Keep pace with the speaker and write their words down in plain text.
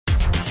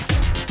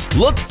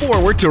Look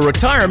forward to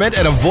retirement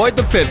and avoid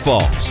the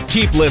pitfalls.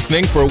 Keep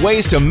listening for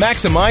ways to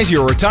maximize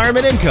your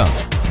retirement income.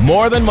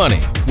 More Than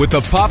Money with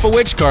the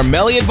Popowich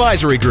Carmeli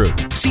Advisory Group,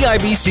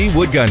 CIBC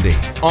Wood Gundy,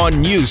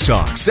 on News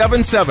Talk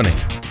 770.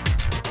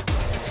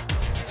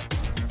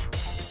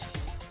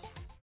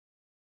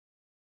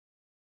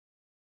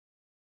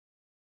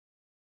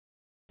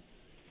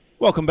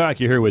 Welcome back.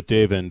 You're here with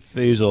Dave and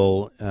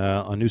Faisal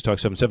on News Talk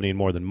 770 and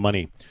More Than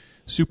Money.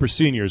 Super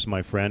seniors,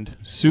 my friend.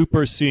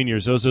 Super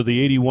seniors. Those are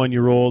the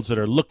 81-year-olds that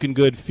are looking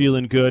good,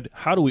 feeling good.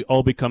 How do we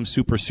all become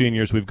super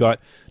seniors? We've got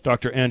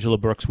Dr. Angela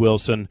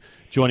Brooks-Wilson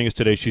joining us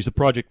today. She's the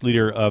project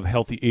leader of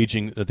Healthy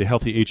Aging, the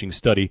Healthy Aging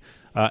Study.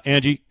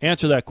 Angie,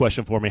 answer that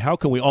question for me. How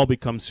can we all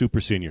become super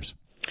seniors?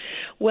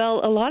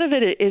 Well, a lot of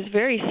it is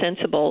very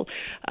sensible.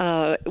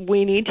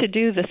 We need to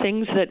do the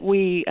things that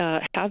we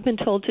have been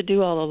told to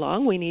do all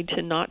along. We need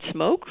to not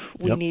smoke.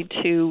 We need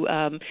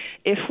to,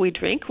 if we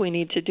drink, we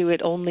need to do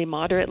it only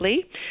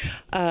moderately.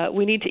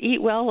 We need to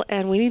eat well,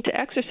 and we need to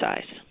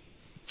exercise.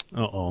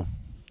 Uh-oh.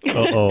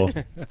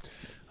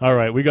 All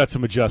right, we got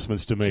some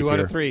adjustments to make here. 2 out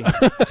of 3.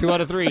 2 out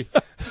of 3.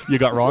 You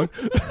got wrong?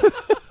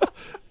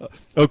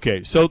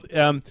 Okay, so...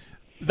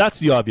 that's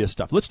the obvious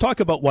stuff. Let's talk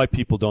about why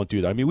people don't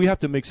do that. I mean, we have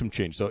to make some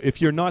change. So if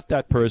you're not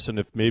that person,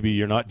 if maybe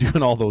you're not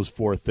doing all those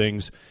 4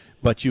 things,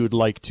 but you would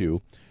like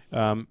to,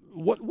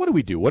 what do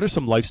we do? What are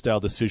some lifestyle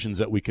decisions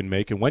that we can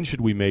make, and when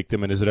should we make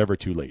them, and is it ever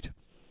too late?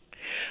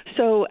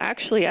 So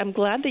actually, I'm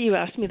glad that you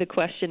asked me the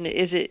question,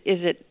 is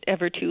it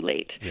ever too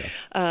late?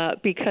 Yeah.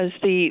 Because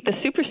the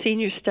Super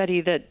Senior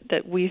study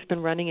that we've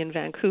been running in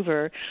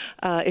Vancouver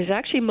is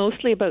actually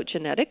mostly about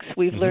genetics.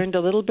 We've learned a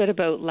little bit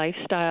about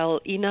lifestyle,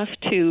 enough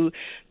to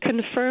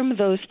confirm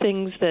those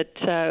things that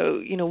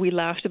we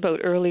laughed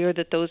about earlier,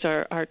 that those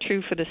are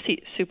true for the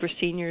super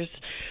seniors,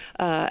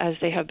 as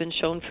they have been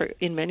shown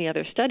in many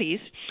other studies.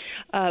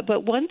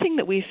 But one thing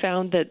that we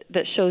found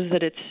that shows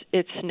that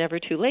it's never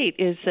too late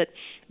is that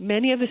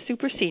many of the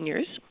super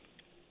seniors,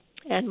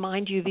 and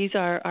mind you, these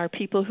are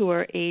people who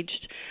are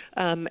aged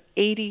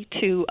 80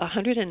 to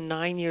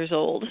 109 years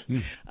old.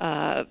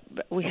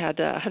 We had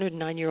a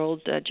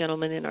 109-year-old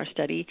gentleman in our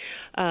study,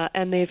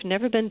 and they've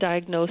never been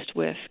diagnosed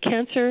with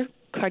cancer,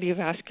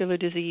 cardiovascular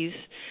disease,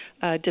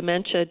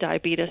 dementia,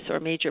 diabetes, or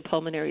major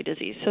pulmonary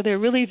disease. So they're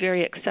really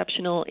very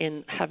exceptional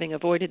in having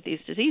avoided these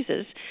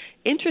diseases.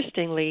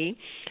 Interestingly,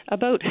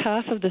 about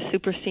half of the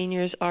super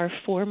seniors are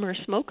former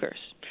smokers.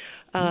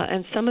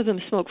 And some of them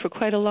smoke for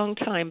quite a long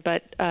time,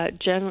 but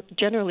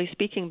generally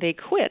speaking, they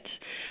quit,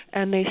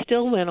 and they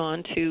still went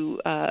on to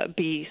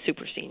be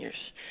super seniors.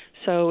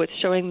 So it's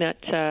showing that,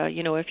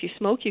 if you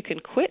smoke, you can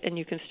quit, and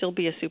you can still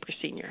be a super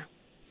senior.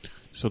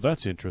 So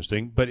that's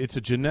interesting, but it's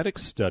a genetic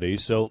study.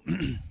 So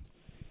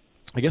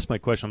I guess my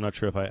question, I'm not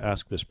sure if I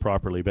asked this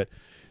properly, but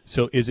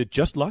so is it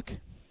just luck,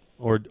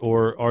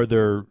 or are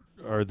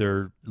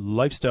there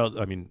lifestyle,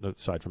 I mean,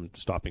 aside from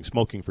stopping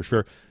smoking for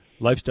sure,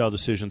 lifestyle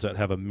decisions that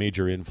have a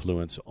major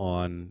influence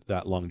on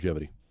that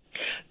longevity?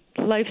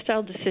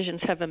 Lifestyle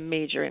decisions have a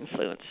major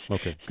influence.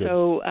 Okay, good.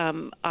 So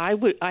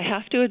I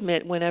have to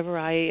admit, whenever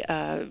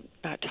I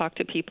talk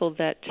to people,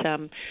 that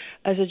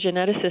as a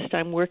geneticist,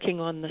 I'm working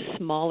on the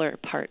smaller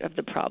part of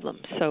the problem.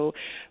 So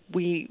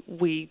we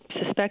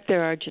suspect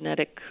there are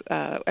genetic,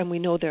 and we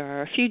know there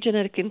are a few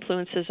genetic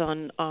influences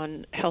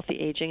on healthy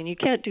aging, and you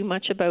can't do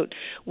much about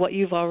what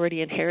you've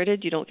already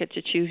inherited. You don't get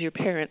to choose your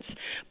parents.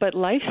 But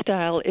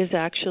lifestyle is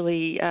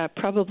actually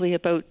probably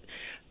about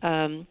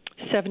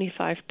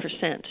 75%,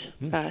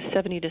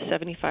 70 to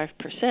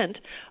 75%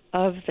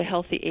 of the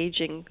healthy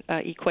aging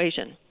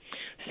equation.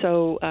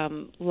 So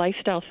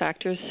lifestyle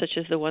factors, such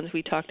as the ones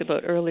we talked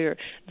about earlier,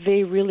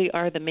 they really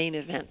are the main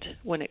event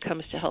when it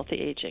comes to healthy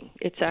aging.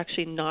 It's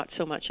actually not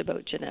so much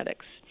about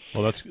genetics.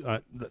 Well,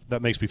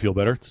 that makes me feel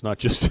better. It's not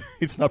just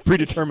it's not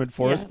predetermined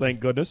for us, thank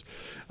goodness.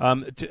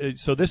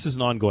 So this is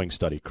an ongoing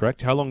study,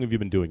 correct? How long have you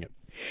been doing it?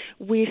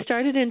 We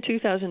started in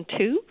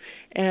 2002,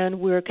 and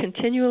we're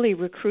continually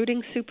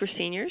recruiting super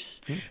seniors.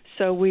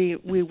 So we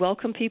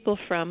welcome people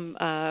from,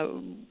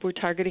 we're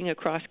targeting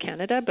across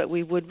Canada, but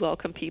we would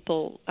welcome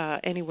people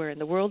anywhere in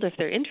the world if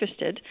they're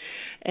interested.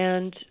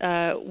 And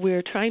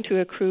we're trying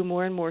to accrue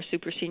more and more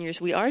super seniors.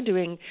 We are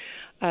doing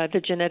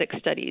the genetic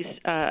studies.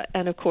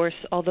 And, of course,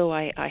 although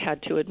I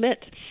had to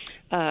admit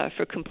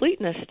for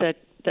completeness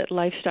that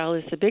lifestyle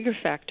is the bigger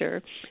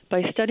factor,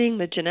 by studying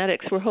the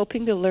genetics, we're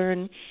hoping to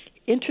learn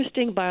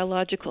interesting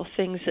biological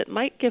things that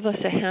might give us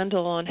a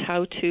handle on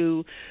how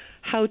to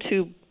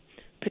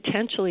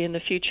potentially in the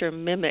future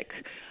mimic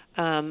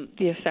the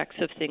effects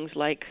of things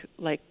like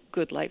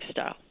good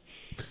lifestyle.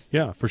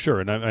 Yeah, for sure.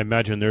 And I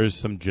imagine there's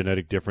some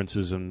genetic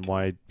differences in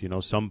why,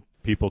 some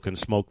people can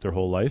smoke their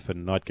whole life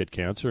and not get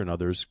cancer and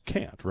others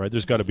can't, right?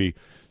 There's got to be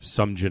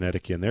some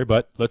genetic in there,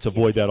 but let's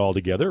avoid that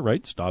altogether,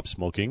 right? Stop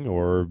smoking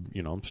or,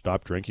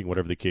 stop drinking,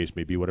 whatever the case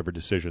may be, whatever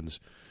decisions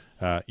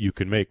you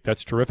can make.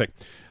 That's terrific.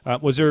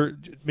 Was there,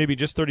 maybe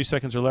just 30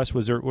 seconds or less,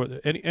 was there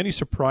any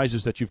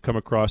surprises that you've come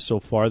across so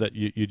far that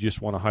you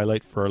just want to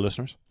highlight for our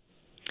listeners?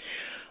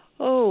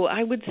 Oh,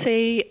 I would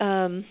say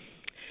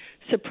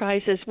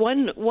surprises.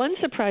 One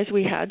surprise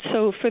we had,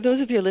 so for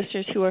those of your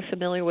listeners who are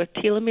familiar with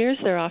telomeres,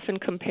 they're often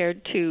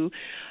compared to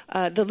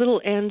the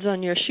little ends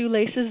on your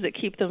shoelaces that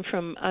keep them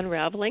from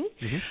unraveling.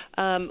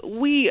 Mm-hmm.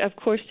 We, of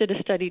course, did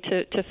a study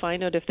to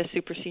find out if the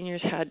super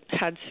seniors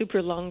had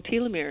super long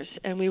telomeres,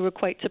 and we were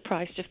quite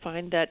surprised to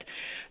find that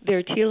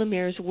their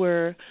telomeres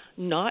were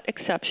not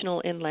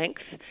exceptional in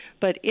length,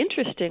 but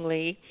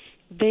interestingly,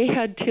 they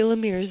had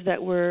telomeres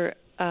that were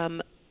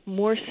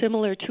more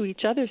similar to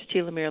each other's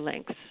telomere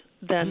lengths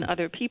than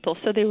other people,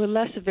 so they were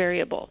less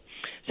variable.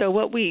 So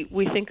what we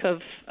think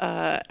of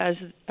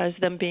as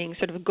them being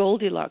sort of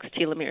Goldilocks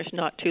telomeres,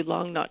 not too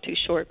long, not too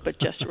short, but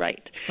just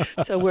right.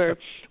 So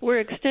we're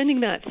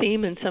extending that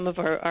theme in some of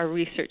our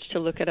research to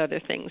look at other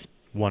things.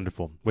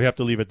 Wonderful. We have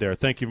to leave it there.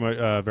 Thank you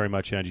very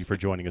much, Angie, for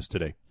joining us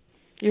today.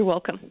 You're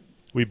welcome.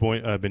 We've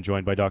been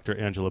joined by Dr.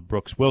 Angela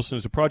Brooks-Wilson,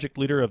 who's a project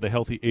leader of the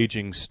Healthy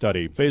Aging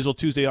Study. Faisal,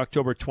 Tuesday,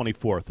 October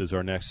 24th is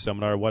our next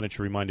seminar. Why don't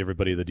you remind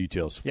everybody of the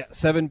details? Yeah,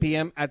 7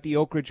 p.m. at the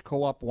Oak Ridge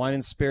Co-op Wine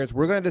and Spirits.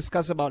 We're going to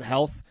discuss about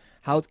health,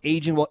 how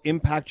aging will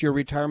impact your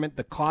retirement,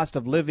 the cost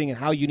of living, and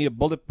how you need to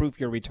bulletproof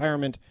your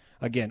retirement.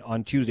 Again,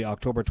 on Tuesday,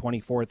 October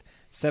 24th,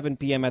 7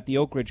 p.m. at the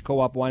Oak Ridge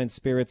Co-op Wine and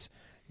Spirits.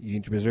 You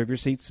need to reserve your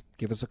seats.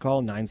 Give us a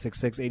call,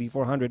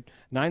 966-8400,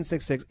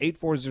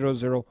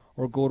 966-8400,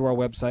 or go to our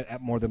website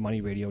at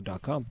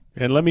morethanmoneyradio.com.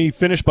 And let me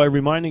finish by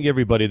reminding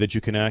everybody that you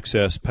can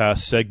access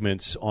past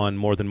segments on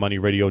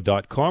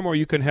morethanmoneyradio.com, or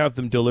you can have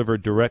them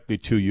delivered directly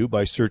to you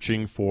by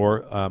searching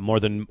for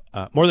More Than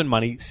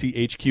Money,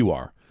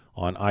 CHQR,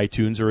 on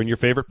iTunes or in your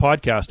favorite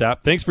podcast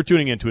app. Thanks for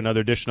tuning in to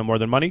another edition of More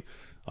Than Money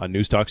on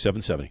News Talk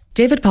 770.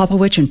 David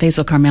Popowich and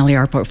Faisal Carmeli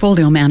are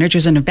portfolio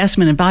managers and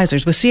investment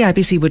advisors with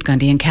CIBC Wood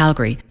Gundy in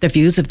Calgary. The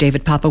views of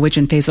David Popowich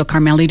and Faisal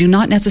Carmeli do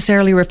not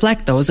necessarily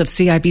reflect those of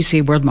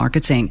CIBC World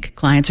Markets Inc.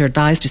 Clients are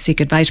advised to seek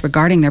advice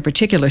regarding their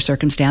particular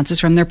circumstances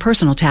from their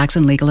personal tax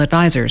and legal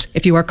advisors.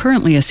 If you are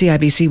currently a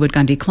CIBC Wood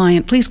Gundy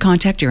client, please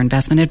contact your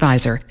investment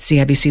advisor.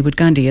 CIBC Wood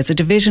Gundy is a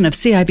division of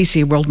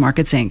CIBC World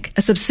Markets Inc.,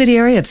 a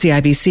subsidiary of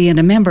CIBC and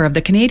a member of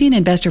the Canadian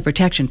Investor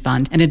Protection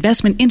Fund, an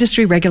investment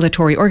industry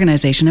regulatory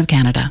organization of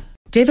Canada.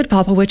 David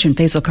Popowich and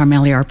Faisal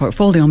Carmeli are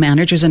portfolio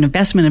managers and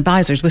investment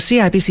advisors with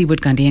CIBC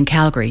Wood Gundy in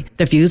Calgary.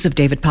 The views of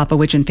David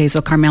Popowich and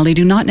Faisal Carmeli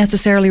do not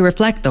necessarily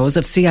reflect those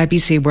of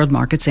CIBC World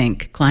Markets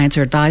Inc. Clients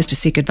are advised to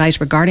seek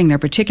advice regarding their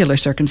particular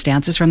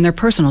circumstances from their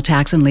personal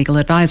tax and legal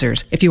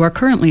advisors. If you are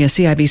currently a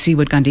CIBC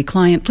Wood Gundy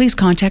client, please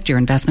contact your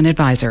investment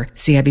advisor.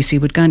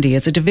 CIBC Wood Gundy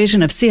is a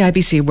division of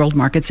CIBC World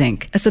Markets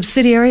Inc., a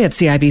subsidiary of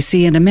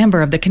CIBC and a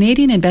member of the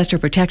Canadian Investor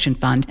Protection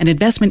Fund, an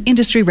investment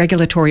industry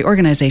regulatory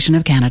organization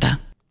of Canada.